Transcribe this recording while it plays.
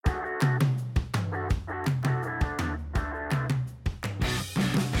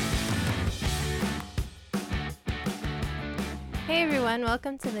Hey everyone,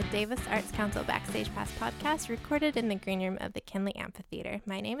 welcome to the Davis Arts Council Backstage Pass podcast recorded in the green room of the Kinley Amphitheater.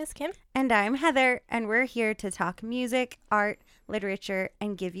 My name is Kim. And I'm Heather, and we're here to talk music, art, literature,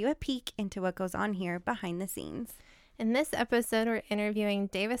 and give you a peek into what goes on here behind the scenes. In this episode, we're interviewing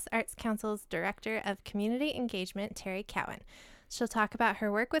Davis Arts Council's Director of Community Engagement, Terry Cowan. She'll talk about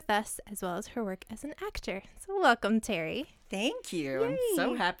her work with us as well as her work as an actor. So welcome, Terry. Thank you. Yay. I'm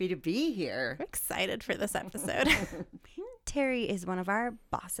so happy to be here. We're excited for this episode. Terry is one of our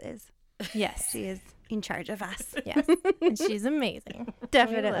bosses. Yes. She is in charge of us. Yes. And she's amazing.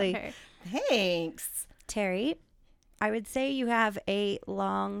 Definitely. We love her. Thanks. Terry, I would say you have a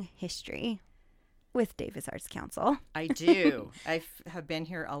long history with Davis Arts Council. I do. I have been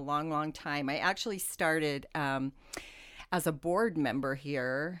here a long, long time. I actually started as a board member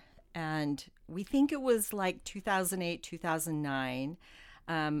here, and we think it was like 2008, 2009.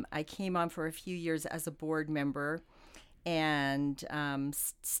 I came on for a few years as a board member and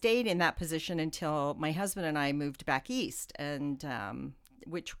stayed in that position until my husband and I moved back east, and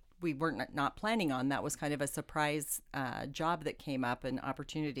which we weren't not planning on. That was kind of a surprise job that came up, an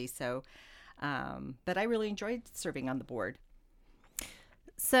opportunity. So, but I really enjoyed serving on the board.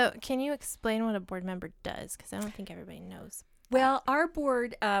 So can you explain what a board member does? Because I don't think everybody knows. Well, our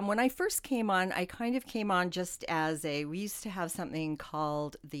board, when I first came on, I kind of came on just as we used to have something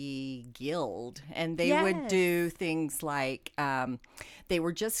called the Guild, and they would do things like they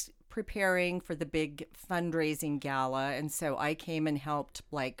were just preparing for the big fundraising gala, and so I came and helped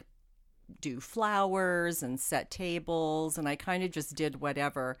like do flowers and set tables, and I kind of just did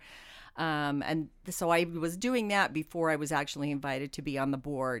whatever. And so I was doing that before I was actually invited to be on the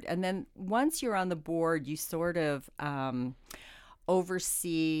board. And then once you're on the board, you sort of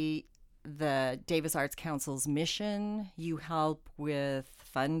oversee the Davis Arts Council's mission. You help with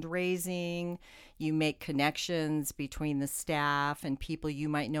fundraising. You make connections between the staff and people you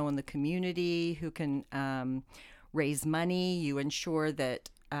might know in the community who can raise money. You ensure that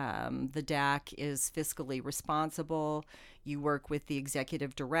the DAC is fiscally responsible. You work with the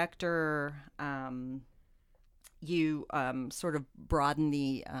executive director. You sort of broaden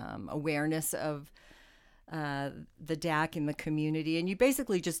the awareness of the DAC in the community. And you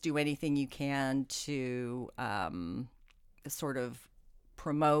basically just do anything you can to sort of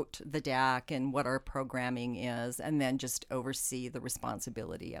promote the DAC and what our programming is, and then just oversee the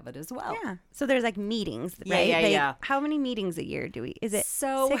responsibility of it as well. Yeah. So there's like meetings, Yeah, right? yeah. How many meetings a year do we? Is it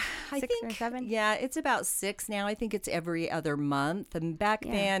So six, I six think or seven? Yeah, it's about 6 now. I think it's every other month. And back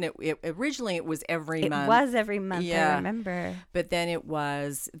then, it originally it was every month. It was every month. Yeah. I remember. But then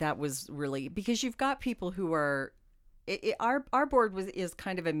that was really because you've got people who are. Our board is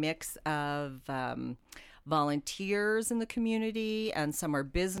kind of a mix of volunteers in the community, and some are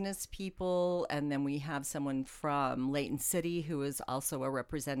business people, and then we have someone from Layton City who is also a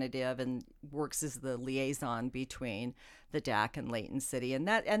representative and works as the liaison between the DAC and Layton City, and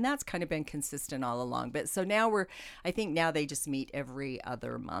that's kind of been consistent all along. But so now I think now they just meet every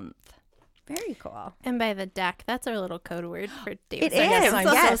other month. Very cool. And by the DAC, that's our little code word for Davis. It is. I'm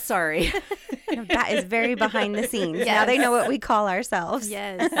so Yes. sorry. No, that is very behind the scenes. Now Yes. they know what we call ourselves.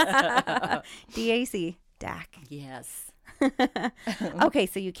 Yes. DAC. DAC. Yes. Okay,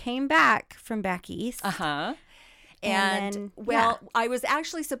 so you came back from back east. Uh-huh. And And, then, I was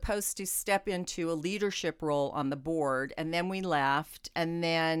actually supposed to step into a leadership role on the board, and then we left. And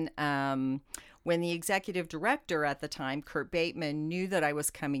then when the executive director at the time, Kurt Bateman, knew that I was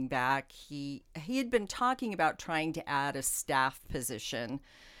coming back, he had been talking about trying to add a staff position.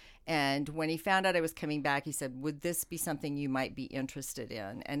 And when he found out I was coming back, he said, would this be something you might be interested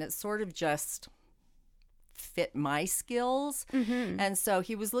in? And it sort of just fit my skills. Mm-hmm. And so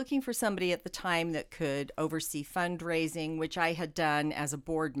he was looking for somebody at the time that could oversee fundraising, which I had done as a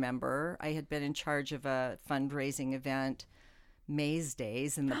board member. I had been in charge of a fundraising event, Maze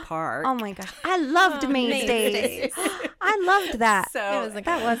Days in the park. Oh my gosh. I loved Maze Days. I loved that. So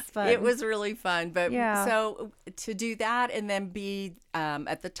that was fun. It was really fun. But Yeah. so to do that and then be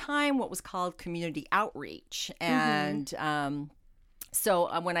at the time what was called community outreach. And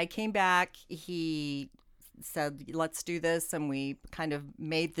so when I came back, he said, let's do this. And we kind of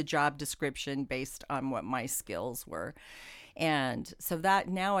made the job description based on what my skills were. And so that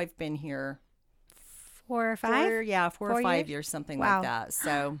now I've been here 4 or 5? 4 or 4 5 years? years, something Wow. like that.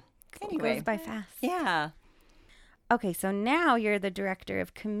 So It anyway, goes by fast. yeah. Okay, so now you're the director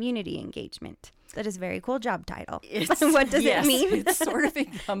of community engagement. That is a very cool job title. It's, What does yes, it mean? It sort of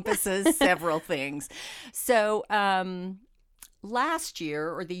encompasses several things. So last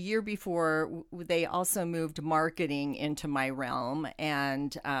year or the year before, they also moved marketing into my realm.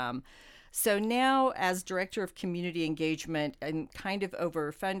 And So now, as director of community engagement, I'm kind of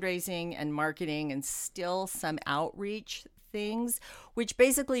over fundraising and marketing and still some outreach things, which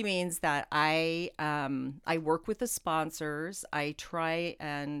basically means that I work with the sponsors. I try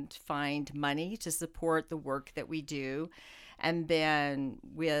and find money to support the work that we do. And then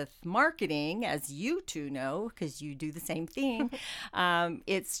with marketing, as you two know, because you do the same thing,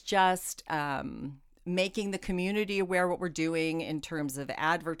 it's just making the community aware what we're doing in terms of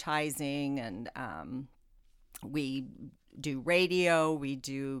advertising. And we do radio, we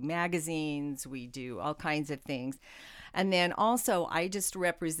do magazines, we do all kinds of things. And then also, I just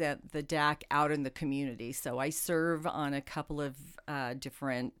represent the DAC out in the community. So I serve on a couple of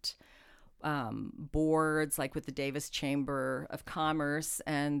different boards, like with the Davis Chamber of Commerce,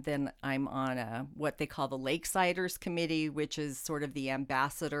 and then I'm on what they call the Lakesiders Committee, which is sort of the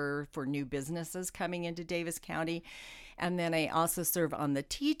ambassador for new businesses coming into Davis County. And then I also serve on the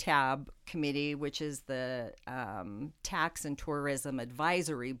TTAB Committee, which is the Tax and Tourism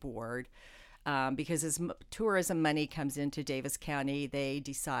Advisory Board. Because as tourism money comes into Davis County, they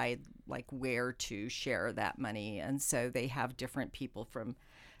decide like where to share that money. And so they have different people from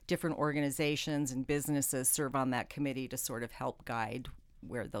different organizations and businesses serve on that committee to sort of help guide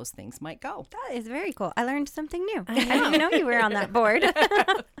where those things might go. That is very cool. I learned something new. I didn't know you were on that board.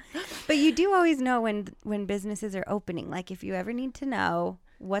 But you do always know when businesses are opening. Like if you ever need to know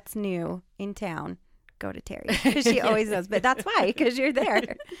what's new in town, go to Terry, because she always knows. But that's why, because you're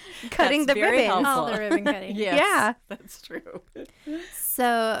there cutting That's the very ribbon. helpful. All the ribbon cutting. Yes, Yeah. that's true.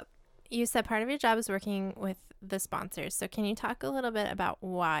 So you said part of your job is working with the sponsors. So can you talk a little bit about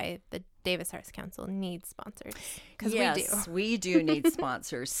why the Davis Arts Council needs sponsors? Because Yes, we do need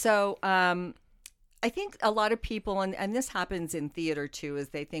sponsors. So I think a lot of people, and this happens in theater too, is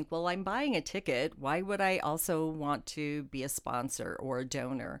they think, well, I'm buying a ticket. Why would I also want to be a sponsor or a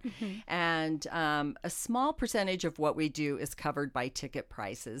donor? Mm-hmm. And a small percentage of what we do is covered by ticket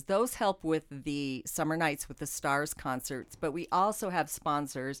prices. Those help with the Summer Nights with the Stars concerts, but we also have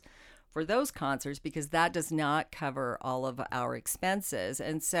sponsors for those concerts because that does not cover all of our expenses.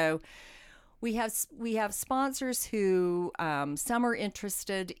 And so we have sponsors who some are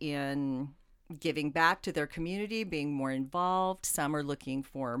interested in giving back to their community, being more involved. Some are looking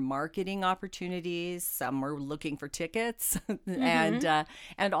for marketing opportunities. Some are looking for tickets, mm-hmm.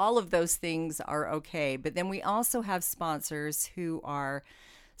 and all of those things are okay. But then we also have sponsors who are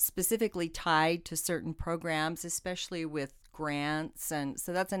specifically tied to certain programs, especially with grants. And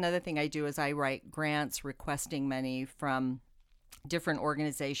so that's another thing I do is I write grants requesting money from different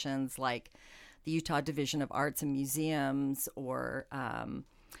organizations like the Utah Division of Arts and Museums, or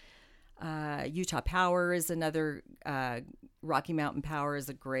Utah Power is another. Rocky Mountain Power is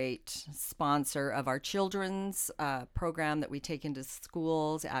a great sponsor of our children's program that we take into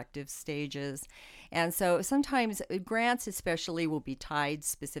schools, Active Stages. And so sometimes grants especially will be tied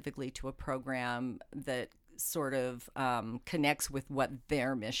specifically to a program that sort of connects with what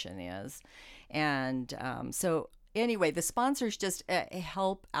their mission is. And so anyway, the sponsors just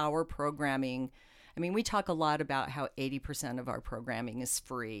help our programming. I mean, we talk a lot about how 80% of our programming is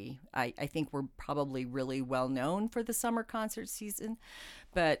free. I think we're probably really well known for the summer concert season,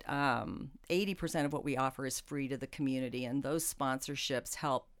 but 80% of what we offer is free to the community, and those sponsorships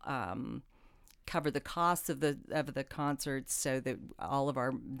help cover the costs of the concerts, so that all of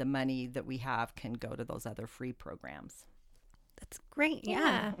the money that we have can go to those other free programs. That's great.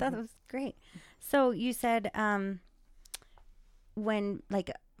 Yeah, that was great. So you said when, like,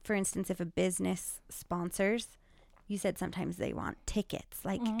 for instance, if a business sponsors, you said sometimes they want tickets.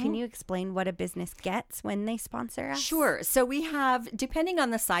 Like, mm-hmm. Can you explain what a business gets when they sponsor us? Sure. So we have, depending on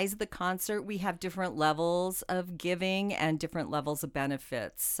the size of the concert, we have different levels of giving and different levels of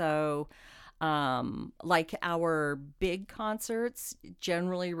benefits. So like our big concerts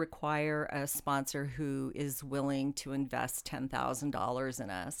generally require a sponsor who is willing to invest $10,000 in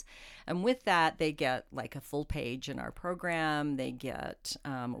us. And with that, they get like a full page in our program. They get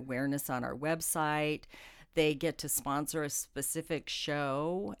awareness on our website. They get to sponsor a specific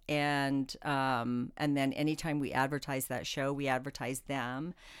show. And then anytime we advertise that show, we advertise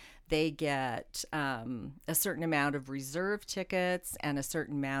them. They get a certain amount of reserve tickets and a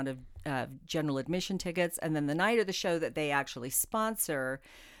certain amount of general admission tickets. And then the night of the show that they actually sponsor,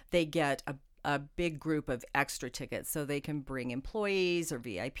 they get a big group of extra tickets. So they can bring employees or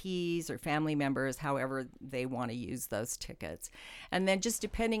VIPs or family members, however they want to use those tickets. And then just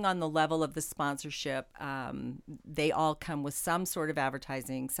depending on the level of the sponsorship, they all come with some sort of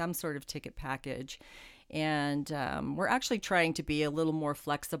advertising, some sort of ticket package. And we're actually trying to be a little more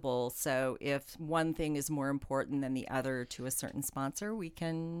flexible. So if one thing is more important than the other to a certain sponsor, we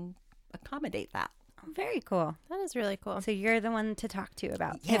can accommodate that. Very cool. That is really cool. So you're the one to talk to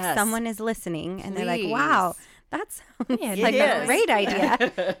about if Yes. someone is listening and they're like, Please. wow, that sounds Yeah, like a is. great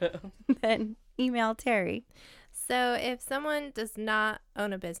idea. Then email Terry. So if someone does not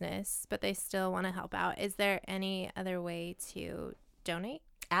own a business, but they still want to help out, is there any other way to donate?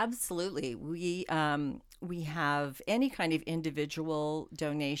 Absolutely. We have any kind of individual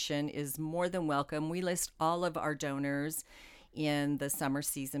donation is more than welcome. We list all of our donors in the summer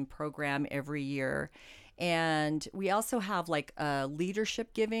season program every year. And we also have like a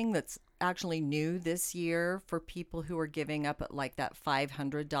leadership giving that's actually new this year for people who are giving up at like that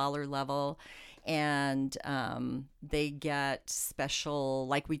 $500 level. And they get special,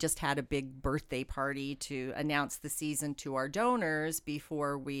 like we just had a big birthday party to announce the season to our donors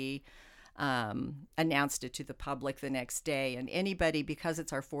before we announced it to the public the next day. And anybody, because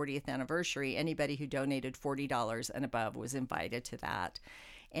it's our 40th anniversary, anybody who donated $40 and above was invited to that.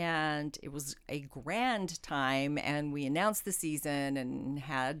 And it was a grand time, and we announced the season and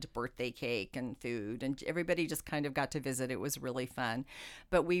had birthday cake and food, and everybody just kind of got to visit. It was really fun.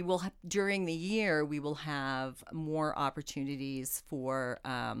 But we will, during the year, we will have more opportunities for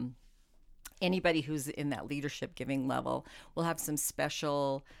anybody who's in that leadership giving level. We'll have some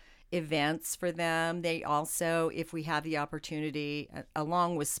special events for them. They also, if we have the opportunity,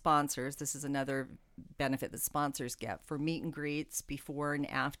 along with sponsors, this is another benefit that sponsors get for meet and greets before and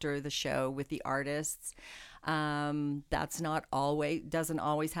after the show with the artists. That's not always, doesn't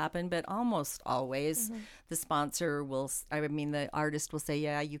always happen, but almost always the sponsor will, the artist will say,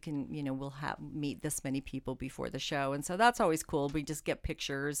 yeah, you can, we'll have meet this many people before the show. And so that's always cool. We just get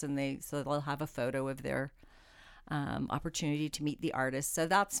pictures and so they'll have a photo of their opportunity to meet the artist. So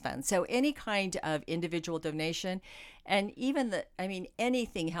that's fun. So any kind of individual donation, and even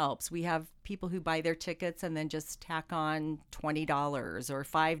anything helps. We have people who buy their tickets and then just tack on $20 or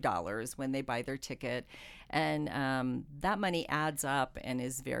 $5 when they buy their ticket. And that money adds up and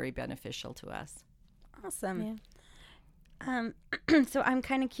is very beneficial to us. Awesome. Yeah. So I'm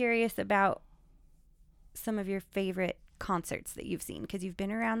kind of curious about some of your favorite concerts that you've seen, because you've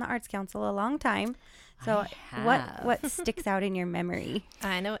been around the Arts Council a long time. So what sticks out in your memory?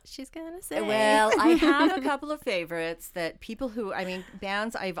 I know what she's going to say. Well, I have a couple of favorites that people who,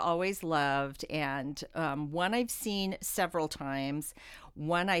 bands I've always loved, and one I've seen several times,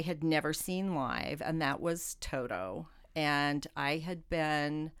 one I had never seen live, and that was Toto. And I had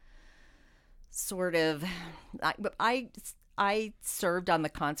been I served on the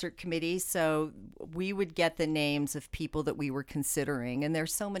concert committee, so we would get the names of people that we were considering. And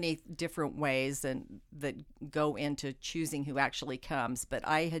there's so many different ways that go into choosing who actually comes. But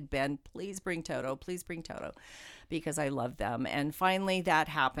I had been, please bring Toto, because I love them. And finally that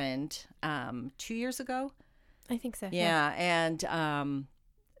happened 2 years ago. I think so. Yeah, and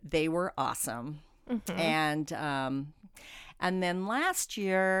they were awesome. Mm-hmm. And then last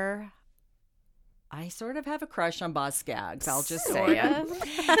year, I sort of have a crush on Boz Scaggs. I'll just say it.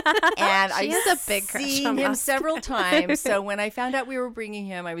 And She has a big crush seen on him Boz several times. So when I found out we were bringing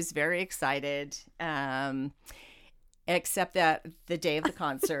him, I was very excited. Except that the day of the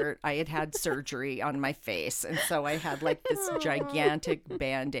concert, I had surgery on my face. And so I had like this gigantic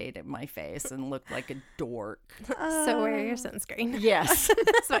Band-Aid in my face and looked like a dork. So wear your sunscreen. Yes.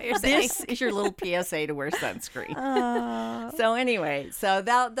 That's what you're saying. This is your little PSA to wear sunscreen. So anyway,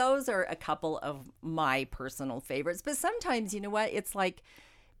 those are a couple of my personal favorites. But sometimes, you know what? It's like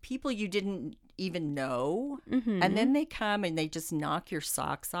people you didn't even know. Mm-hmm. And then they come and they just knock your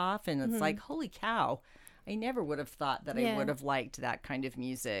socks off. And it's like, holy cow. I never would have thought that I would have liked that kind of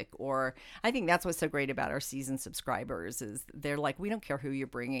music. Or I think that's what's so great about our season subscribers is they're like, we don't care who you're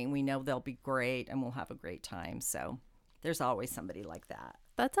bringing. We know they'll be great and we'll have a great time. So there's always somebody like that.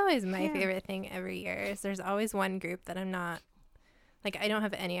 That's always my favorite thing every year is there's always one group that I'm not, like I don't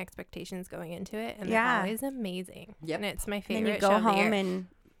have any expectations going into it. And they're always amazing. Yep. And it's my favorite. Then you go home and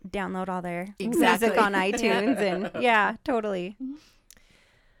download all their exactly. music on iTunes. And totally.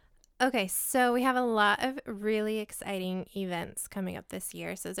 Okay, so we have a lot of really exciting events coming up this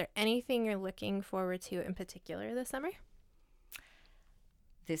year. So is there anything you're looking forward to in particular this summer?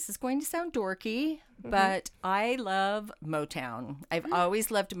 This is going to sound dorky, but I love Motown. I've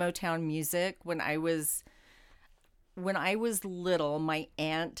always loved Motown music. When I was little, my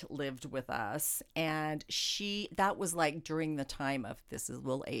aunt lived with us, and that was like during the time of,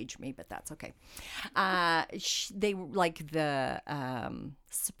 will age me, but that's okay. They were like the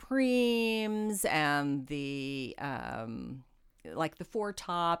Supremes and the like the Four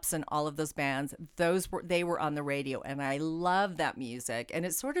Tops and all of those bands. They were on the radio, and I love that music. And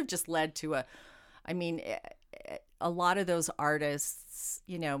it sort of just led to a lot of those artists,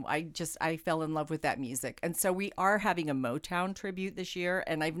 I fell in love with that music. And so we are having a Motown tribute this year,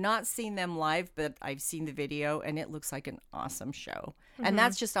 and I've not seen them live, but I've seen the video, and it looks like an awesome show. And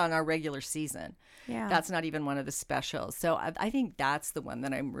that's just on our regular season. Yeah. That's not even one of the specials. So I think that's the one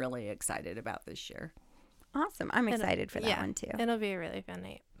that I'm really excited about this year. Awesome. I'm excited for that one too. It'll be a really fun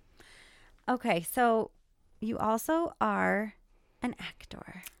night. Okay, so you also are an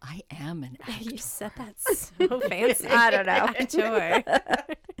actor. I am an actor. You said that so fancy. I don't know.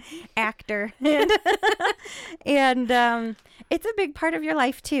 Actor. And it's a big part of your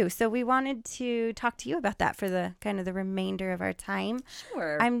life too. So we wanted to talk to you about that for the kind of the remainder of our time.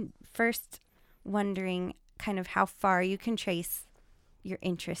 Sure. I'm first wondering kind of how far you can trace your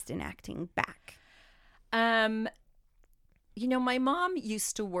interest in acting back. My mom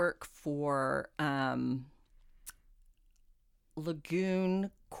used to work for Lagoon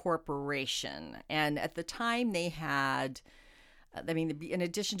Corporation. And at the time they had, in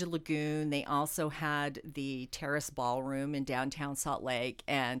addition to Lagoon, they also had the Terrace Ballroom in downtown Salt Lake.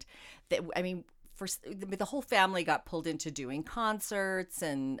 And, the whole family got pulled into doing concerts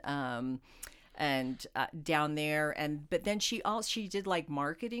and down there. But then she did like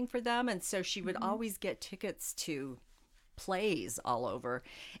marketing for them. And so she would always get tickets to plays all over.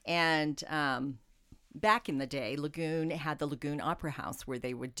 And, back in the day, Lagoon had the Lagoon Opera House where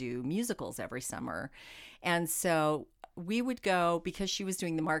they would do musicals every summer. And so we would go, because she was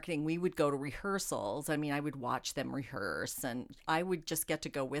doing the marketing, we would go to rehearsals. I would watch them rehearse, and I would just get to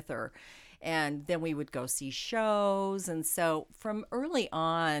go with her. And then we would go see shows. And so from early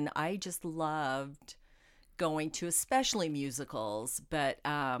on, I just loved going to especially musicals. But,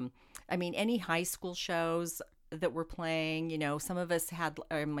 any high school shows that were playing, some of us had,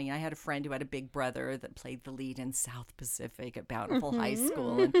 I had a friend who had a big brother that played the lead in South Pacific at Bountiful High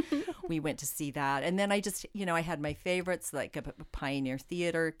School, and we went to see that. And then I just, I had my favorites, like a Pioneer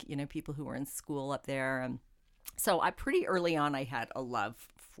Theater, people who were in school up there. And so pretty early on, I had a love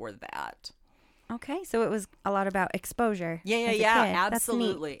for that. Okay, so it was a lot about exposure. Yeah,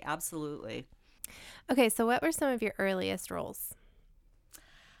 absolutely. Okay, so what were some of your earliest roles?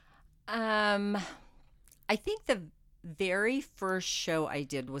 I think the very first show I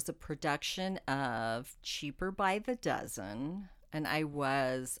did was a production of Cheaper by the Dozen. And I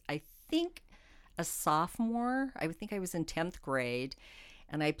was, I think, a sophomore. I think I was in 10th grade.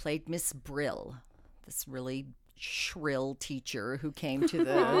 And I played Miss Brill, this really shrill teacher who came to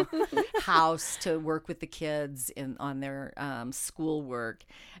the house to work with the kids on their schoolwork.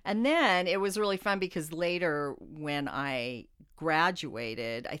 And then it was really fun because later when I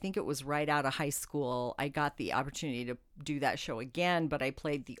graduated, I think it was right out of high school, I got the opportunity to do that show again, but I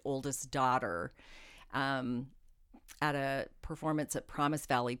played the oldest daughter at a performance at Promise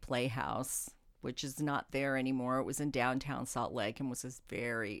Valley Playhouse, which is not there anymore. It was in downtown Salt Lake and was this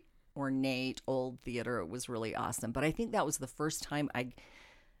very ornate old theater. It was really awesome. But I think that was the first time I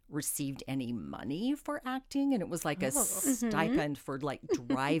received any money for acting, and it was like a stipend for like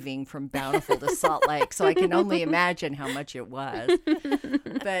driving from Bountiful to Salt Lake, so I can only imagine how much it was.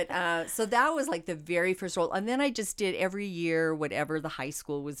 But so that was like the very first role, and then I just did every year whatever the high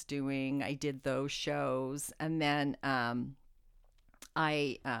school was doing. I did those shows, and then and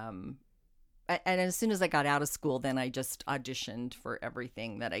as soon as I got out of school, then I just auditioned for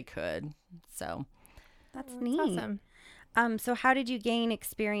everything that I could. So that's neat. Awesome. So how did you gain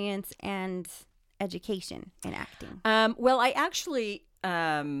experience and education in acting? Well, I actually,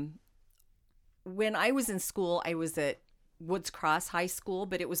 when I was in school, I was at Woods Cross High School,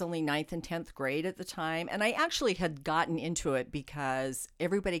 but it was only 9th and 10th grade at the time. And I actually had gotten into it because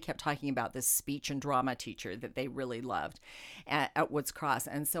everybody kept talking about this speech and drama teacher that they really loved at Woods Cross.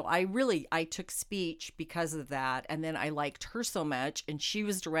 And so I took speech because of that. And then I liked her so much, and she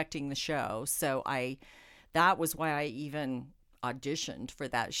was directing the show. So that was why I even auditioned for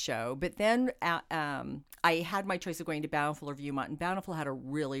that show. But then I had my choice of going to Bountiful or Viewmont, and Bountiful had a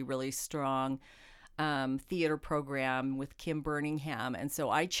really, really strong theater program with Kim Birmingham, and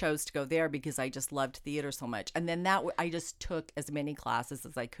so I chose to go there because I just loved theater so much. And then I just took as many classes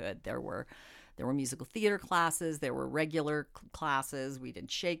as I could. There were musical theater classes, there were regular classes. We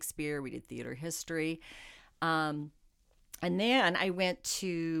did Shakespeare, we did theater history. And then I went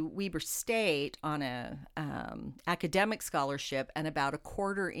to Weber State on a academic scholarship, and about a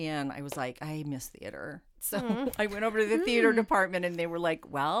quarter in, I was like, I miss theater. So I went over to the theater department, and they were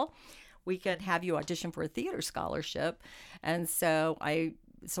like, well, we could have you audition for a theater scholarship. And so I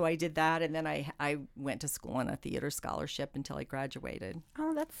did that, and then I went to school on a theater scholarship until I graduated.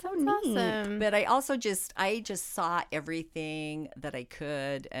 Oh, that's so That's neat. awesome. But I also just saw everything that I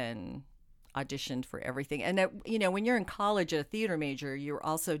could, and auditioned for everything. And, when you're in college at a theater major, you're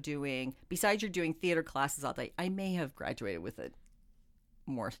also doing, besides you're doing theater classes all day, I may have graduated with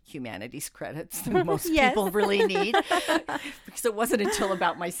more humanities credits than most people really need. Because it wasn't until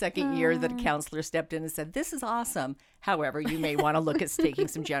about my second year that a counselor stepped in and said, this is awesome. However, you may want to look at taking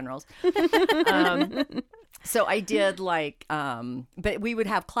some generals. So I did but we would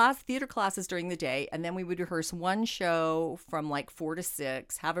have theater classes during the day, and then we would rehearse one show from 4 to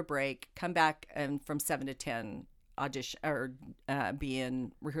 6, have a break, come back, and from 7 to 10 audition or be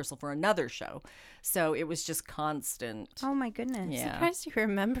in rehearsal for another show. So it was just constant. Oh my goodness. Yeah. Surprised you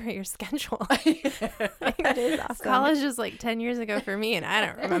remember your schedule. That is awesome. College was 10 years ago for me, and I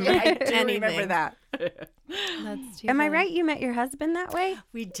don't remember I do anything. remember that. That's too Am I funny. right? You met your husband that way?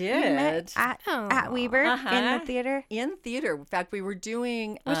 We You did. met at Weber in the theater? In theater. In fact, we were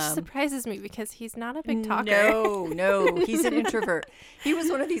doing... Which surprises me because he's not a big talker. No, he's an introvert. He was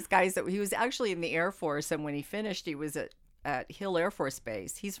one of these guys he was actually in the Air Force, and when he finished, he was at Hill Air Force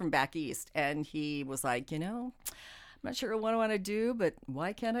Base. He's from back east, and he was like, I'm not sure what I want to do, but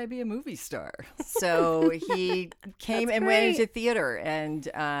why can't I be a movie star? So he came and went into theater,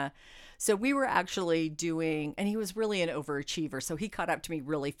 and so we were actually doing, and he was really an overachiever, so he caught up to me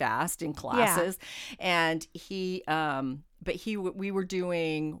really fast in classes, and we were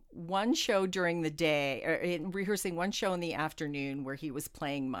doing one show during the day, or rehearsing one show in the afternoon where he was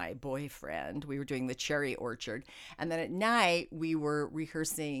playing my boyfriend. We were doing The Cherry Orchard. And then at night, we were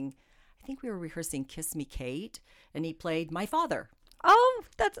rehearsing Kiss Me Kate, and he played my father. Oh,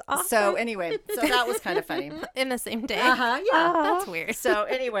 that's awesome. So anyway, that was kind of funny. In the same day? Yeah. That's weird. So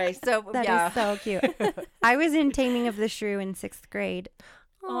anyway, That is so cute. I was in Taming of the Shrew in 6th grade.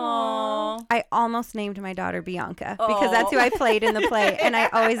 Aww. I almost named my daughter Bianca because that's who I played in the play, and I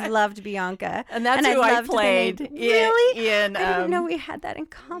always loved Bianca. And that's who I played. Really? In, I didn't know we had that in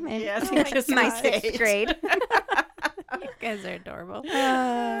common. Yes, Oh my 6th grade. You guys are adorable.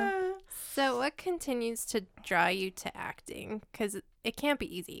 Uh, So what continues to draw you to acting? Because it can't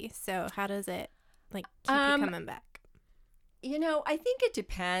be easy. So how does it keep you coming back? I think it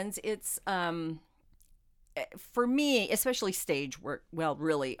depends. It's for me, especially stage work. Well,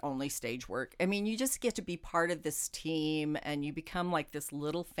 really only stage work. I mean, you just get to be part of this team, and you become like this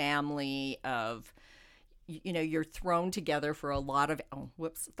little family of, you're thrown together for a lot of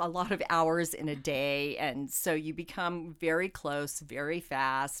hours in a day, and so you become very close very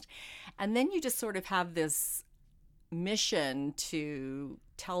fast, and then you just sort of have this mission to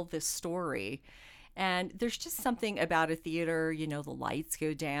tell this story. And there's just something about a theater, the lights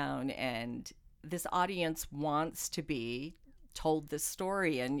go down, and this audience wants to be told this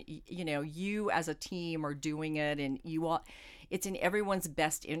story, and you as a team are doing it, and it's in everyone's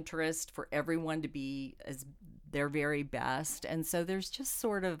best interest for everyone to be as their very best. And so there's just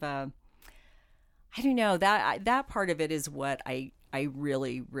sort of I don't know, that part of it is what I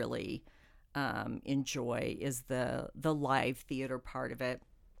really, really enjoy, is the live theater part of it.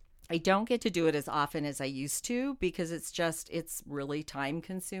 I don't get to do it as often as I used to because it's really time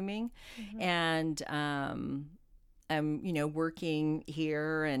consuming. Mm-hmm. And I'm working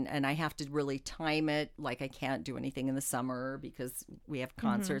here, and I have to really time it. Like, I can't do anything in the summer because we have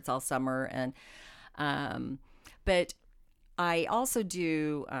concerts all summer. And but I also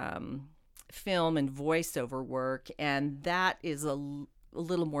do film and voiceover work, and that is a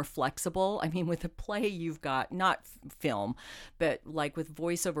little more flexible. I mean, with a play, you've got not film, but like with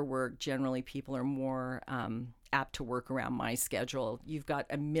voiceover work, generally people are more apt to work around my schedule. You've got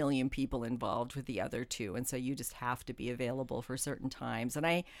a million people involved with the other two, and so you just have to be available for certain times. And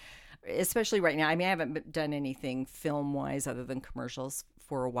I, especially right now, I mean, I haven't done anything film-wise other than commercials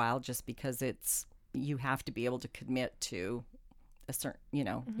for a while, just because you have to be able to commit to a certain,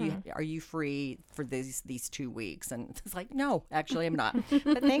 are you free for these 2 weeks? And it's like, no, actually I'm not.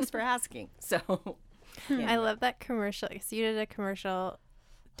 But thanks for asking. So I love that commercial. So you did a commercial.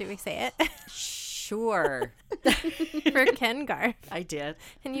 Do we say it? Sure. For Ken Garff. I did.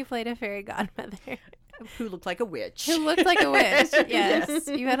 And you played a fairy godmother. Who looked like a witch. Who looked like a witch. Yes.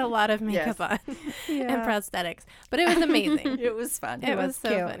 You had a lot of makeup on and prosthetics. But it was amazing. It was fun. It was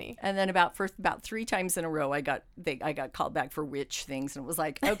so funny. And then about 3 times in a row, I got called back for witch things, and it was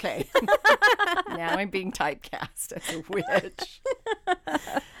like, okay, now I'm being typecast as a witch.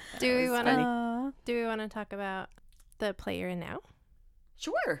 Do we want to talk about the play you're in now?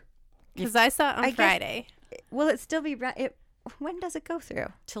 Sure. Because I saw it on Friday. Will it still be when does it go through?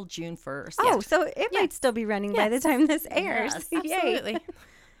 Till June 1st. Oh, so it might still be running by the time this airs. Yes, absolutely.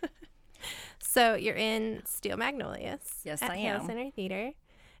 So you're in Steel Magnolias. Yes, at I Hale am. Center Theater,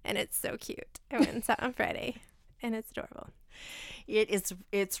 and it's so cute. I went and saw it on Friday, and it's adorable.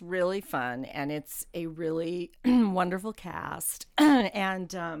 It's really fun, and it's a really wonderful cast,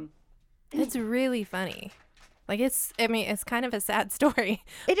 and It's really funny. Like it's kind of a sad story.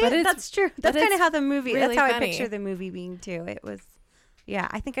 It but is. That's true. That's kind of how the movie. really That's how funny. I picture the movie being too. It was. Yeah,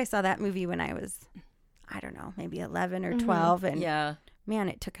 I think I saw that movie when I was, I don't know, maybe 11 or 12, and yeah. man,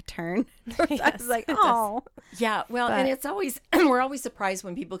 it took a turn. I Yes, was like, it does. oh, Yeah, well, But- and it's always we're always surprised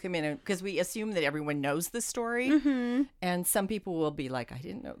when people come in because we assume that everyone knows the story, Mm-hmm. and some people will be like, "I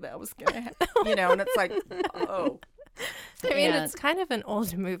didn't know that was gonna happen," and it's like, "Oh, I mean, And- it's kind of an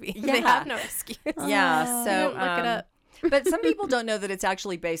old movie. Yeah. They have no excuse. yeah." So Look it up. but some people don't know that it's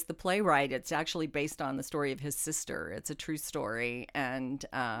actually based. The playwright, it's actually based on the story of his sister. It's a true story, and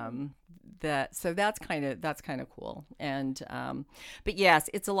that's kind of cool. And but yes,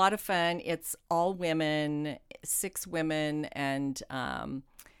 it's a lot of fun. It's all women, 6 women, and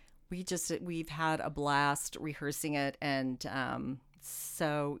we've had a blast rehearsing it. And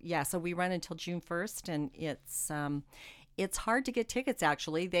so we run until June 1st, and it's hard to get tickets.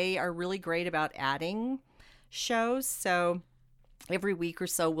 Actually, they are really great about adding shows. So every week or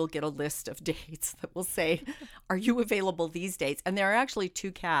so we'll get a list of dates that will say, are you available these dates? And there are actually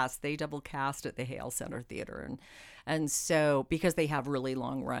 2 casts. They double cast at the Hale Center Theater, and so because they have really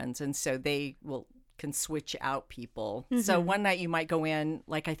long runs, and so they can switch out people. So one night you might go in,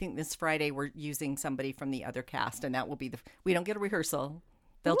 like I think this Friday we're using somebody from the other cast, and that will be we don't get a rehearsal.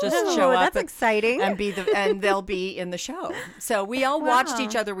 They'll just Ooh, show up That's exciting. and they'll be in the show. So we all watched Wow.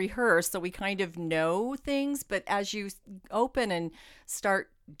 each other rehearse, so we kind of know things. But as you open and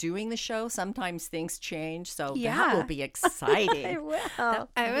start doing the show, sometimes things change. So that Yeah. will be exciting. I will.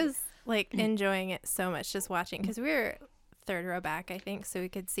 I was like enjoying it so much just watching because we were third row back, I think, so we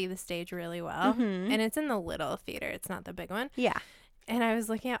could see the stage really well. And it's in the little theater, it's not the big one. Yeah. And I was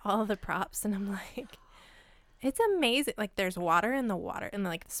looking at all the props and I'm like, it's amazing. Like there's water in the water and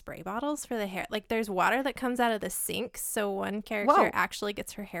like the spray bottles for the hair. Like there's water that comes out of the sink. So one character Whoa. actually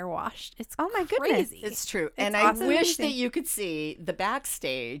gets her hair washed. It's Oh my goodness. crazy. It's true. It's And awesome. I wish Amazing. that you could see the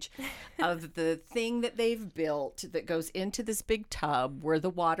backstage of the thing that they've built that goes into this big tub where the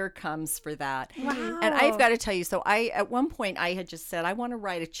water comes for that. Wow. And I've got to tell you, so at one point I had just said, I want to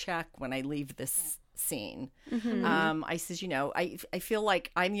write a check when I leave this scene. I says, I feel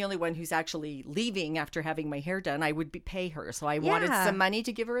like I'm the only one who's actually leaving after having my hair done. I would pay her. So I wanted Yeah. some money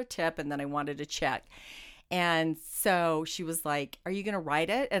to give her a tip, and then I wanted a check. And so she was like, are you going to write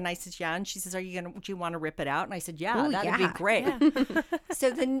it? And I said, yeah. And she says, do you want to rip it out? And I said, yeah, Ooh, that'd yeah. be great. So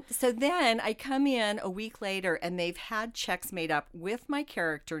then I come in a week later, and they've had checks made up with my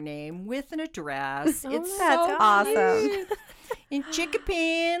character name, with an address. It's That's so awesome. cute. In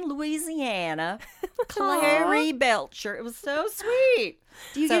Chicopee, Louisiana, Clary Belcher. It was so sweet.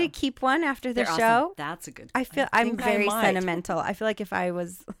 Do you So- get to keep one after the They're show? awesome. That's a good. I feel I'm think I very might. sentimental. I feel like if I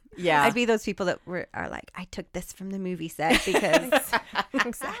was, Yeah. I'd be those people that are like, I took this from the movie set because,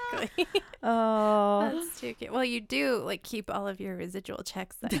 exactly. oh, That's too cute. Well, you do like keep all of your residual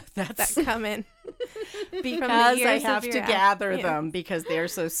checks that That's come in. because I years of have your to act- gather yeah. them because they're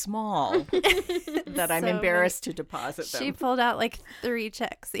so small that I'm So embarrassed to deposit them. She pulled out like 3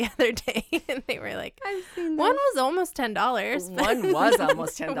 checks the other day, and they were like, I've seen one was almost $10. One was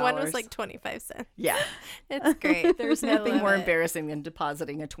almost $10. One was like 25 cents. Yeah. It's great. There's I nothing love more it. embarrassing than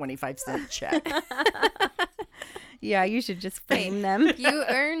depositing a 25-cent check. Yeah, you should just frame them. You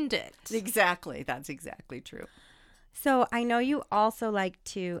earned it. Exactly. That's exactly true. So I know you also like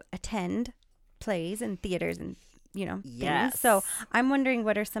to attend plays and theaters and things. Yes. So I'm wondering,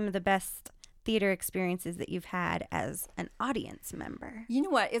 what are some of the best theater experiences that you've had as an audience member? You know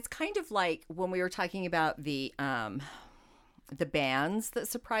what? It's kind of like when we were talking about the bands that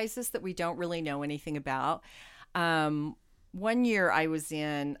surprise us that we don't really know anything about. One year I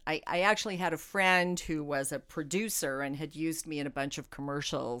actually had a friend who was a producer and had used me in a bunch of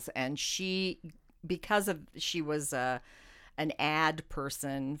commercials, and she was an ad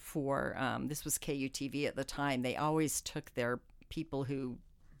person for, this was KUTV at the time. They always took their people who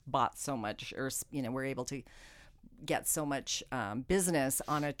bought so much or, were able to get so much business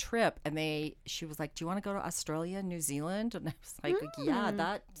on a trip, and she was like, do you want to go to Australia, New Zealand? And I was like, yeah,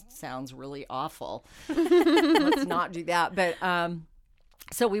 that sounds really awful. Let's not do that. But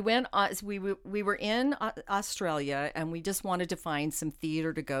so we went we were in Australia, and we just wanted to find some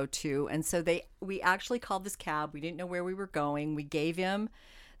theater to go to, and so we actually called this cab. We didn't know where we were going. We gave him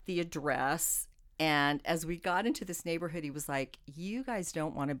the address. And as we got into this neighborhood, he was like, you guys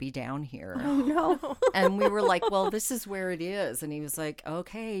don't want to be down here. Oh no. And we were like, well, this is where it is. And he was like,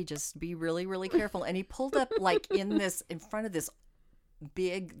 okay, just be really, really careful. And he pulled up like in front of this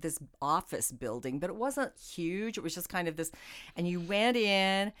this office building, but it wasn't huge. It was just kind of this, and you went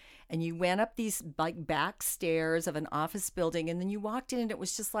in and you went up these like back stairs of an office building, and then you walked in and it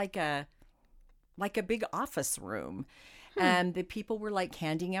was just like a big office room. And the people were like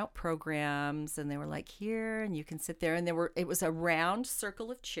handing out programs, and they were like, here, and you can sit there. And it was a round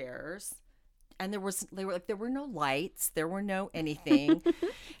circle of chairs, and there were no lights, there were no anything.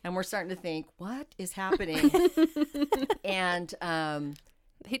 And we're starting to think, what is happening? And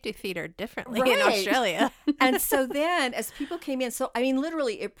they do theater differently right. in Australia. And so then as people came in, so I mean,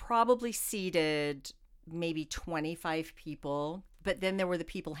 literally it probably seated maybe 25 people. But then there were the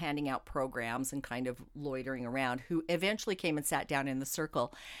people handing out programs and kind of loitering around who eventually came and sat down in the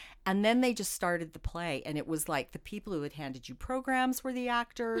circle. And then they just started the play. And it was like the people who had handed you programs were the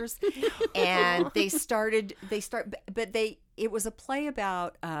actors. And it was a play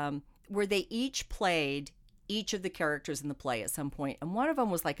about where they each played each of the characters in the play at some point. And one of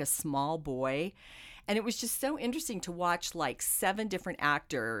them was like a small boy. And it was just so interesting to watch like 7 different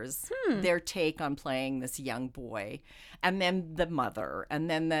actors, their take on playing this young boy, and then the mother, and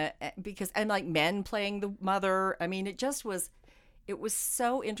then and like men playing the mother. I mean, it was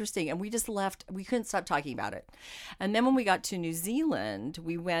so interesting. And we just left, we couldn't stop talking about it. And then when we got to New Zealand,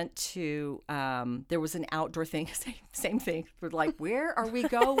 we went to, there was an outdoor thing, same thing. We're like, where are we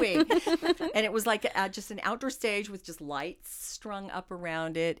going? And it was like just an outdoor stage with just lights strung up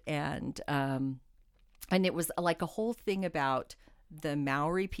around it. And it was like a whole thing about the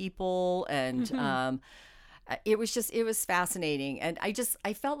Maori people. And it was fascinating. And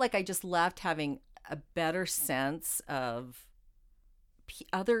I felt like I just left having a better sense of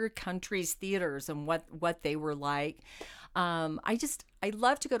other countries' theaters and what they were like. I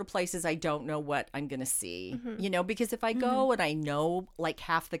love to go to places I don't know what I'm going to see, because if I go and I know like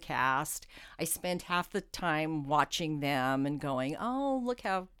half the cast, I spend half the time watching them and going, oh, look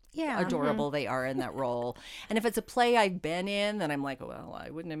how adorable they are in that role. And if it's a play I've been in, then I'm like, well, I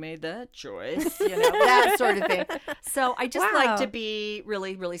wouldn't have made that choice, that sort of thing. So I just like to be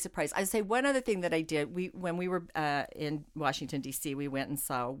really, really surprised. I'd say one other thing that I did, when we were in Washington, D.C., we went and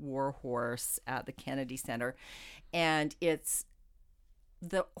saw War Horse at the Kennedy Center. And it's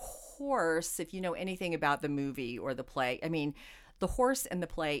the horse, if you know anything about the movie or the play, I mean, the horse in the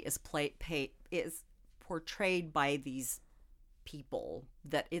play is portrayed by these people,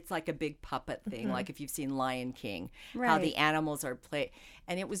 that it's like a big puppet thing, like if you've seen Lion King, how the animals are played.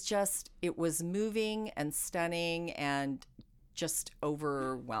 And it was moving and stunning and just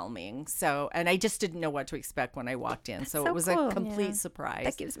overwhelming. So, and I just didn't know what to expect when I walked in. So it was cool. a complete surprise.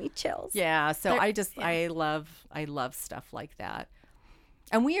 That gives me chills. Yeah. So I love stuff like that.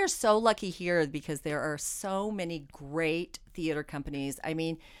 And we are so lucky here because there are so many great theater companies. I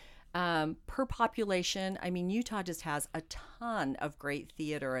mean, per population, I mean, Utah just has a ton of great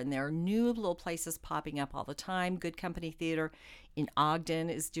theater, and there are new little places popping up all the time. Good Company Theater in Ogden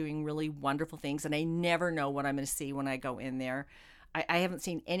is doing really wonderful things, and I never know what I'm going to see when I go in there. I haven't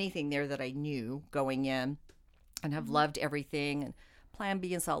seen anything there that I knew going in, and have loved everything. And Plan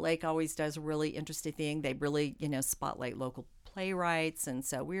B in Salt Lake always does a really interesting thing. They really, spotlight local playwrights, and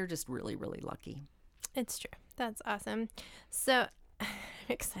so we're just really, really lucky. It's true. That's awesome. So I'm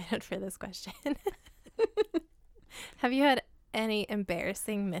excited for this question. Have you had any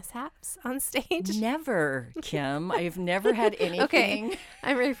embarrassing mishaps on stage? Never, Kim. I've never had anything. Okay,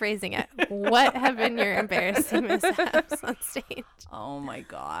 I'm rephrasing it. What have been your embarrassing mishaps on stage? Oh my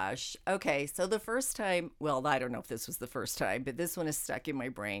gosh. Okay, so the first time, well, I don't know if this was the first time, but this one is stuck in my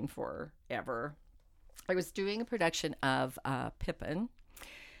brain forever. I was doing a production of Pippin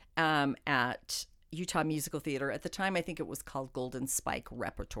at Utah Musical Theater. At the time, I think it was called Golden Spike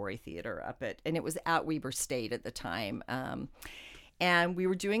Repertory Theater and it was at Weber State at the time. And we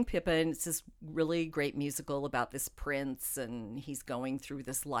were doing Pippin. It's this really great musical about this prince, and he's going through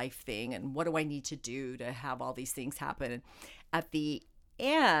this life thing, and what do I need to do to have all these things happen? And at the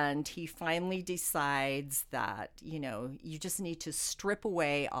end, he finally decides that, you just need to strip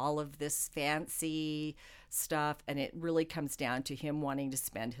away all of this fancy stuff, and it really comes down to him wanting to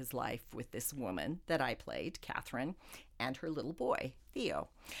spend his life with this woman that I played, Catherine, and her little boy, Theo.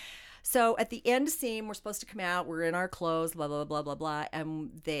 So at the end scene, we're supposed to come out, we're in our clothes, blah, blah, blah, blah, blah,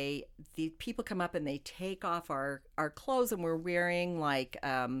 and the people come up and they take off our clothes, and we're wearing like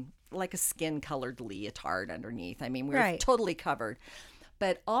a skin-colored leotard underneath. I mean, we were totally covered.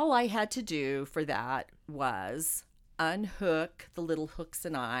 But all I had to do for that was unhook the little hooks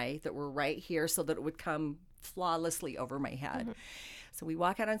and eye that were right here so that it would come flawlessly over my head. Mm-hmm. So we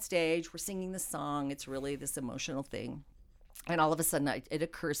walk out on stage, we're singing the song. It's really this emotional thing. And all of a sudden, it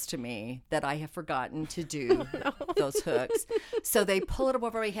occurs to me that I have forgotten to do those hooks. So they pull it up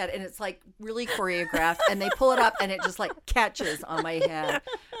over my head, and it's like really choreographed. And they pull it up, and it just like catches on my head.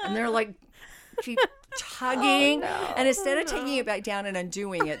 And they're like keep tugging. And instead of taking it back down and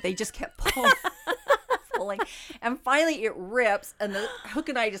undoing it, they just kept pulling. And finally it rips, and the hook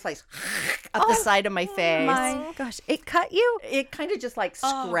and I just like up the side of my face. My gosh, it cut you? It kind of just like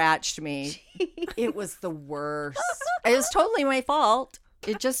scratched me. It was the worst. It was totally my fault.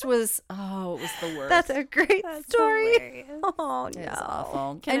 It just was, it was the worst. That's a great story. Hilarious. Oh, no. It was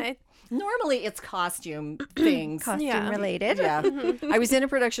awful. Can And normally it's costume things. Costume related. Yeah. I was in a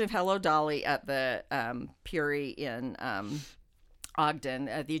production of Hello Dolly at the Puri in Ogden,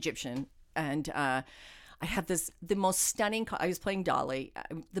 the Egyptian. And I had the most stunning, I was playing Dolly,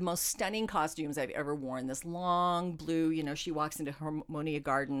 the most stunning costumes I've ever worn. This long blue, she walks into Harmonia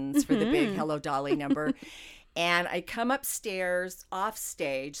Gardens for the big Hello Dolly number. And I come upstairs off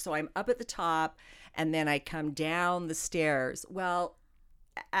stage. So I'm up at the top, and then I come down the stairs. Well,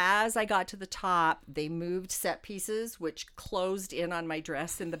 as I got to the top, they moved set pieces, which closed in on my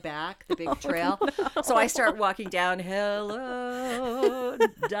dress in the back, the big trail. No. So I start walking down, hello,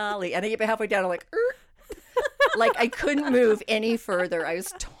 Dolly. And I get halfway down, I'm like, like I couldn't move any further. I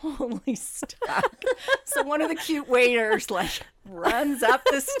was totally stuck. So one of the cute waiters like runs up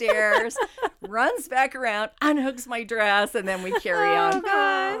the stairs, runs back around, unhooks my dress, and then we carry on.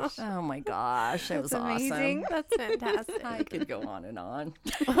 Gosh. Oh my gosh, that was amazing. awesome. That's fantastic. I could go on and on.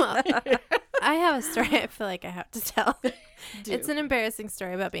 Well, I have a story I feel like I have to tell. Do. It's an embarrassing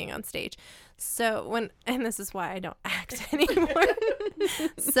story about being on stage. So and this is why I don't act anymore.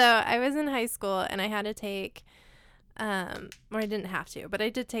 So I was in high school, and I had to take, or I didn't have to, but I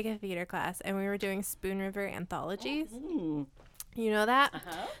did take a theater class, and we were doing Spoon River anthologies. Oh. You know that?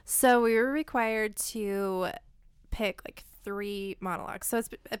 Uh-huh. So we were required to pick like 3 monologues. So it's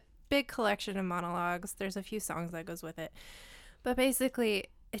a big collection of monologues. There's a few songs that goes with it. But basically,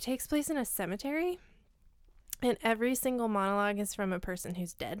 it takes place in a cemetery, and every single monologue is from a person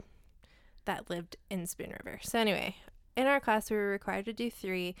who's dead that lived in Spoon River. So anyway, in our class, we were required to do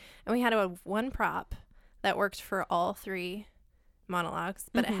 3, and we had one prop that worked for all 3 monologues,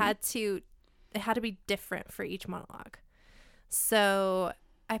 but it had to be different for each monologue. So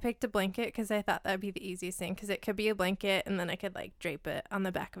I picked a blanket because I thought that would be the easiest thing, because it could be a blanket, and then I could like drape it on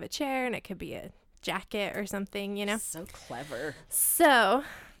the back of a chair, and it could be a jacket or something, So clever. So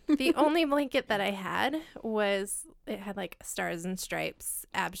the only blanket that I had it had like stars and stripes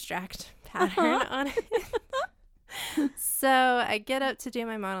abstract pattern on it. So I get up to do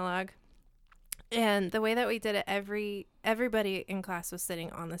my monologue, and the way that we did it, everybody in class was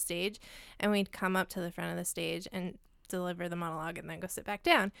sitting on the stage, and we'd come up to the front of the stage and deliver the monologue and then go sit back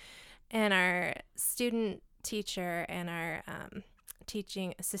down. And our student teacher and our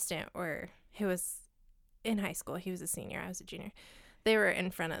teaching assistant, who was in high school, he was a senior, I was a junior, they were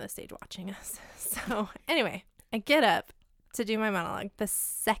in front of the stage watching us. So anyway, I get up to do my monologue. The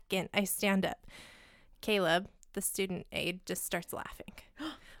second I stand up, Caleb, the student aide, just starts laughing.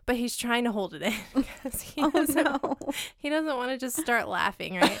 But he's trying to hold it in because he doesn't want to just start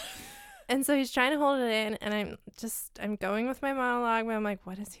laughing, right? And so he's trying to hold it in, and I'm going with my monologue, but I'm like,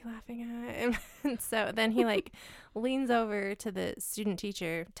 what is he laughing at? And so then he like leans over to the student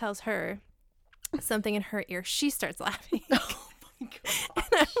teacher, tells her something in her ear. She starts laughing. Oh my God.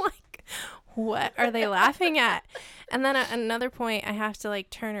 And I'm like, what are they laughing at? And then at another point, I have to like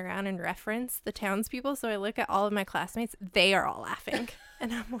turn around and reference the townspeople. So I look at all of my classmates. They are all laughing.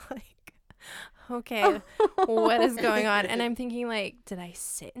 And I'm like, okay, what is going on? And I'm thinking like, did I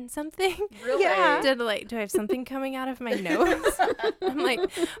sit in something? Really? Yeah. Do I have something coming out of my nose? I'm like,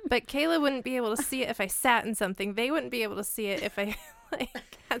 but Kayla wouldn't be able to see it if I sat in something. They wouldn't be able to see it if I like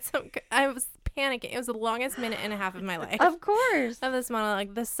had I was panicking. It was the longest minute and a half of my life. Of course. Of this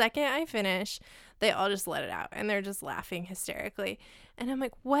monologue. The second I finish, they all just let it out, and they're just laughing hysterically. And I'm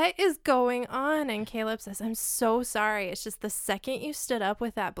like, what is going on? And Caleb says, I'm so sorry. It's just the second you stood up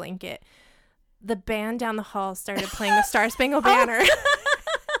with that blanket, the band down the hall started playing the Star Spangled Banner.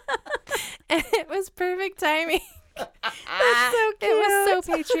 And it was perfect timing. That's so cute. It was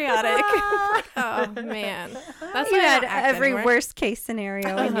so patriotic. Oh, man. That's You why I had don't act every anymore. worst case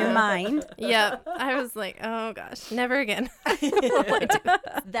scenario in your mind. Yep. I was like, oh, gosh, never again.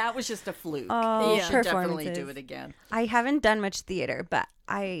 That was just a fluke. Oh, You should definitely performances. do it again. I haven't done much theater, but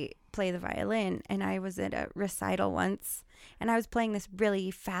I play the violin, and I was at a recital once, and I was playing this really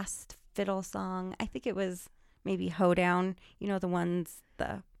fast fiddle song. I think it was maybe Hoedown,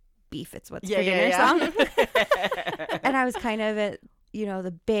 the beef it's what's for dinner song. And I was kind of at,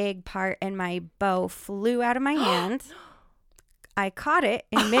 the big part, and my bow flew out of my hand. I caught it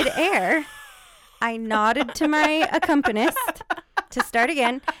in midair. I nodded to my accompanist to start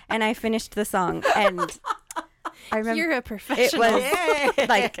again, and I finished the song. And I remember You're a professional. it was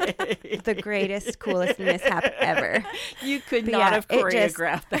like the greatest, coolest mishap ever. You could But not yeah, have it just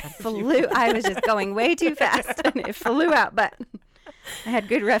choreographed that. Flew. I was just going way too fast, and it flew out. But I had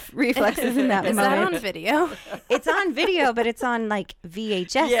good reflexes in that Is moment. that on video? It's on video, but it's on like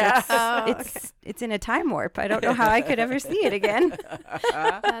VHS. Yeah. It's in a time warp. I don't know how I could ever see it again.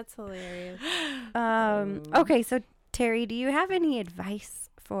 That's hilarious. Okay, so Terry, do you have any advice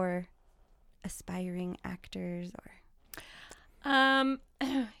for aspiring actors or?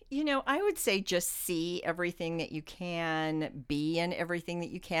 I would say just see everything that you can, be in everything that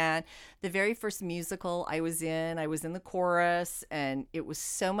you can. The very first musical I was in the chorus, and it was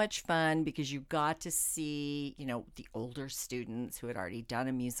so much fun because you got to see, the older students who had already done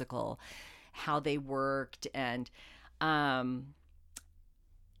a musical, how they worked. And, I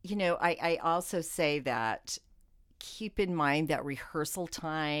also say that keep in mind that rehearsal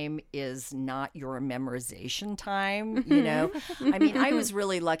time is not your memorization time. I mean, I was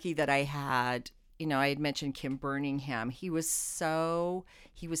really lucky that I had, I had mentioned Kim Birmingham. He was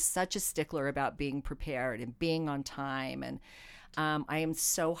such a stickler about being prepared and being on time. And I am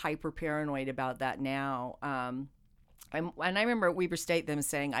so hyper paranoid about that now. And I remember Weber State them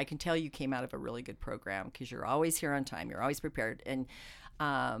saying, I can tell you came out of a really good program because you're always here on time. You're always prepared. And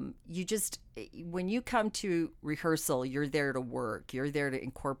when you come to rehearsal, you're there to work. You're there to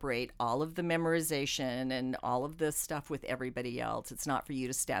incorporate all of the memorization and all of this stuff with everybody else. It's not for you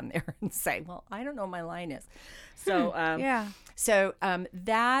to stand there and say, well, I don't know what my line is. So, Yeah. So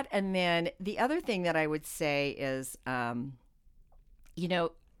that, and then the other thing that I would say is, I've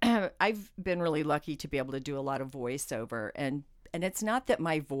been really lucky to be able to do a lot of voiceover, and it's not that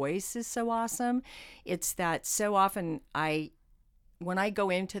my voice is so awesome. It's that so often when I go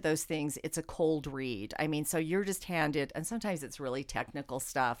into those things, it's a cold read. I mean, so you're just handed, and sometimes it's really technical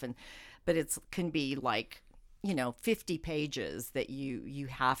stuff, but it can be like, 50 pages that you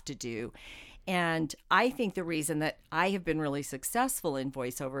have to do. And I think the reason that I have been really successful in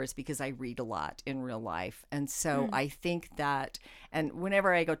voiceover is because I read a lot in real life. And so I think that, and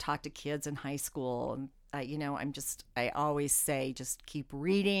whenever I go talk to kids in high school, I always say, just keep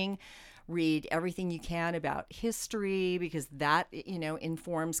reading. Read everything you can about history because that,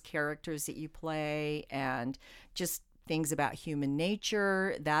 informs characters that you play, and just things about human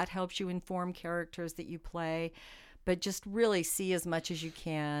nature that helps you inform characters that you play. But just really see as much as you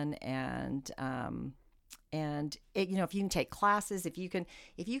can, and if you can take classes, if you can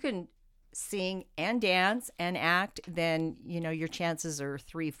sing and dance and act, then your chances are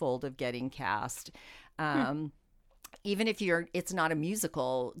threefold of getting cast. Even if it's not a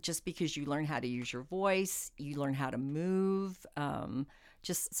musical, just because you learn how to use your voice, you learn how to move.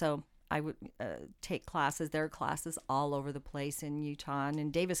 So I would take classes. There are classes all over the place in Utah and in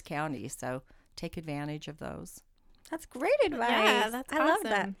Davis County. So take advantage of those. That's great advice. Yeah, that's I love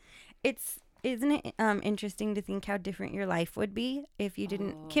that. awesome. Isn't it interesting to think how different your life would be if you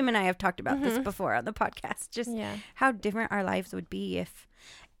didn't? Kim and I have talked about this before on the podcast. Just how different our lives would be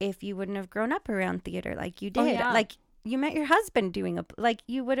if you wouldn't have grown up around theater like you did. Oh, yeah. Like you met your husband doing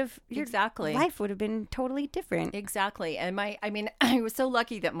you would have Exactly. life would have been totally different. Exactly. And I was so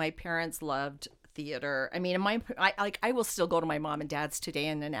lucky that my parents loved theater. I mean, I will still go to my mom and dad's today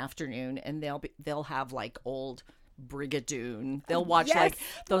in an afternoon, and they'll have like old Brigadoon. They'll watch like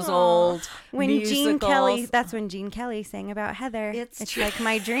those old when musicals. Gene Kelly, that's when Gene Kelly sang about Heather. It's like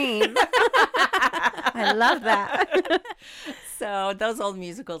my dream. I love that. So those old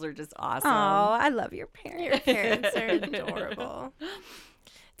musicals are just awesome. Oh, I love your parents. Your parents are adorable.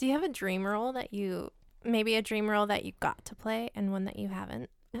 Do you have a dream role that you got to play and one that you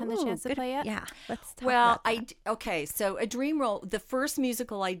haven't had the chance to play yet? Yeah, let's talk about that. Okay, so a dream role, the first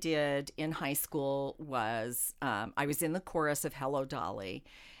musical I did in high school was, I was in the chorus of Hello, Dolly,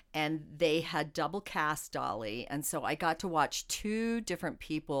 and they had double cast Dolly, and so I got to watch two different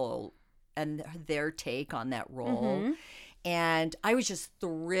people and their take on that role. Mm-hmm. And I was just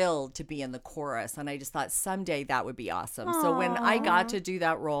thrilled to be in the chorus, and I just thought someday that would be awesome. So when I got to do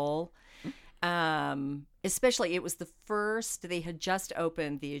that role, especially it was the first, they had just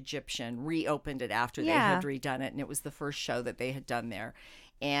opened the Egyptian, reopened it after they had redone it, and it was the first show that they had done there.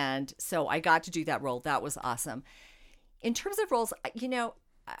 And so I got to do that role. That was awesome. In terms of roles,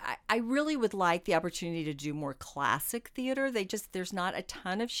 I really would like the opportunity to do more classic theater. There's not a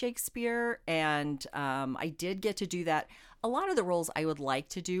ton of Shakespeare, and I did get to do that a lot of the roles I would like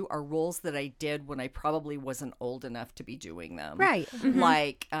to do are roles that I did when I probably wasn't old enough to be doing them. Right.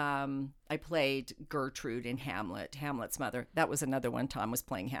 Like I played Gertrude in Hamlet, Hamlet's mother. That was another one. Tom was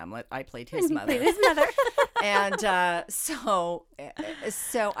playing Hamlet. I played his mother. His mother. And so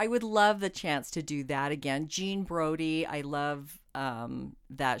I would love the chance to do that again. Jean Brodie, I love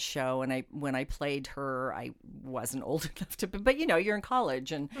that show, and when I played her, I wasn't old enough to, but you know, you're in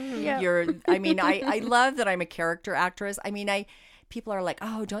college, and I love that I'm a character actress. I mean, people are like,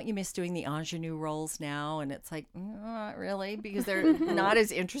 oh, don't you miss doing the ingenue roles now? And it's like, not really, because they're not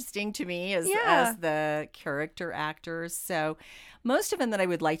as interesting to me as the character actors. So most of them that I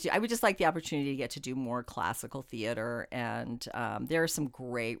would like to, I would just like the opportunity to get to do more classical theater. And there are some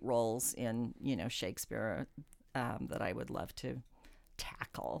great roles in, you know, Shakespeare that I would love to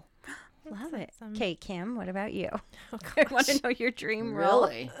tackle. Love it. awesome. Okay, Kim, what about you? Oh, I want to know your dream role.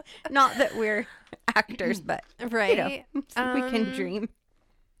 Really? Not that we're actors, but Right. we can dream.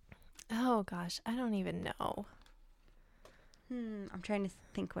 Oh gosh, I don't even know. I'm trying to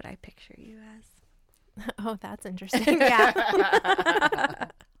think what I picture you as. Oh, that's interesting. Yeah.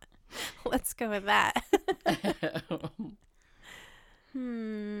 Let's go with that.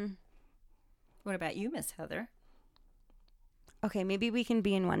 What about you, Miss Heather? Okay, maybe we can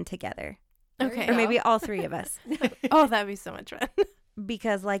be in one together. Okay. Or maybe all three of us. Oh, that'd be so much fun.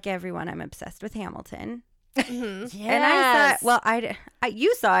 Because like everyone, I'm obsessed with Hamilton. Yes. And I saw it,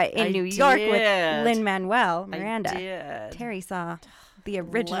 you saw it in New York with Lin-Manuel Miranda. I did. Terry saw the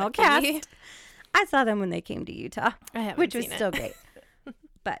original Lucky. cast. I saw them when they came to Utah, I haven't which was seen it. still great.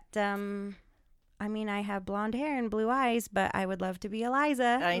 But, I mean, I have blonde hair and blue eyes, but I would love to be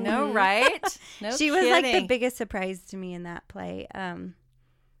Eliza. I know, right? No She was like the kidding. biggest surprise to me in that play.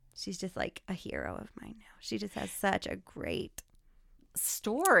 She's just like a hero of mine now. She just has such a great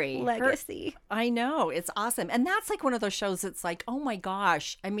story. legacy. I know. It's awesome. And that's like one of those shows that's like, oh my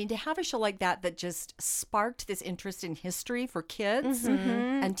gosh. I mean, to have a show like that just sparked this interest in history for kids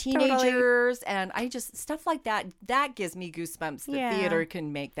and teenagers. And stuff like that gives me goosebumps that Yeah. theater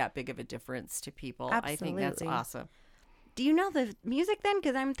can make that big of a difference to people. I think that's Absolutely. awesome. Do you know the music then?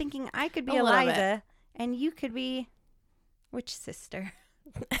 Because I'm thinking I could be A little bit. Eliza and you could be which sister?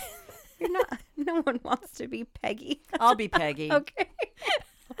 You're not. No one wants to be Peggy. I'll be Peggy. Okay.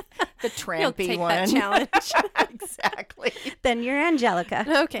 The You'll trampy take one. that challenge. Exactly. Then you're Angelica.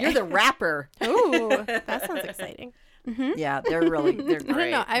 Okay. You're the rapper. Ooh, that sounds exciting. Yeah, they're I great.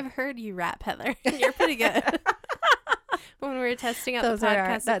 don't know. I've heard you rap, Heather. You're pretty good. When we were testing out the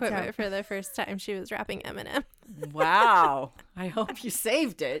podcast equipment for the first time, she was rapping Eminem. Wow. I hope you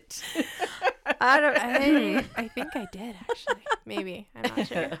saved it. I think I did, actually. Maybe. I'm not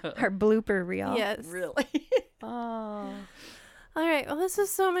sure. Her blooper reel. Yes. Really? Oh. All right. Well, this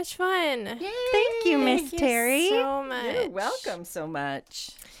was so much fun. Thank you, Miss Thank you Terry. so much. You're welcome so much.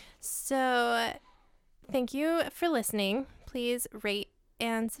 So, thank you for listening. Please rate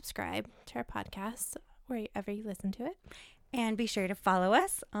and subscribe to our podcast wherever you listen to it. And be sure to follow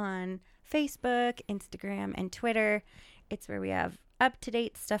us on Facebook, Instagram, and Twitter. It's where we have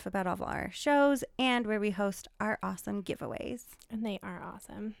up-to-date stuff about all of our shows and where we host our awesome giveaways. And they are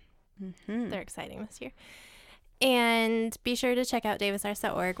awesome. Mm-hmm. They're exciting this year. And be sure to check out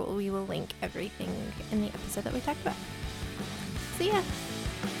davisarts.org. We will link everything in the episode that we talked about. See ya.